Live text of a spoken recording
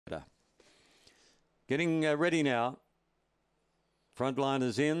Getting ready now.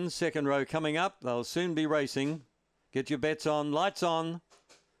 Frontliners in, second row coming up. They'll soon be racing. Get your bets on. Lights on.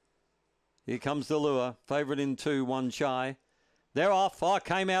 Here comes the lure. Favourite in 2, 1 shy. They're off. Oh,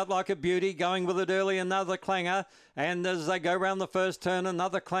 came out like a beauty. Going with it early, another clanger. And as they go round the first turn,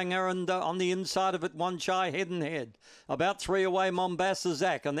 another clanger. And on the inside of it, 1 shy, head and head. About 3 away, Mombasa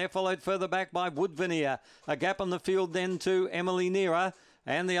Zach. And they're followed further back by Wood Veneer. A gap on the field then to Emily Neera.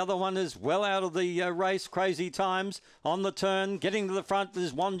 And the other one is well out of the race, Crazy Times. On the turn, getting to the front,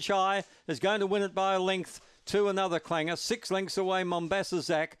 is 1 shy. Is going to win it by a length to another clanger. 6 lengths away, Mombasa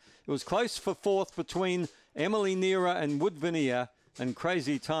Zach. It was close for fourth between Emily Neera and Wood Veneer. And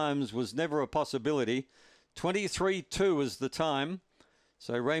Crazy Times was never a possibility. 23.2 is the time.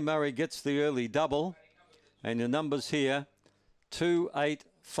 So Ray Murray gets the early double. And your numbers here, 2, 8,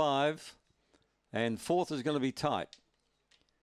 5. And fourth is going to be tight.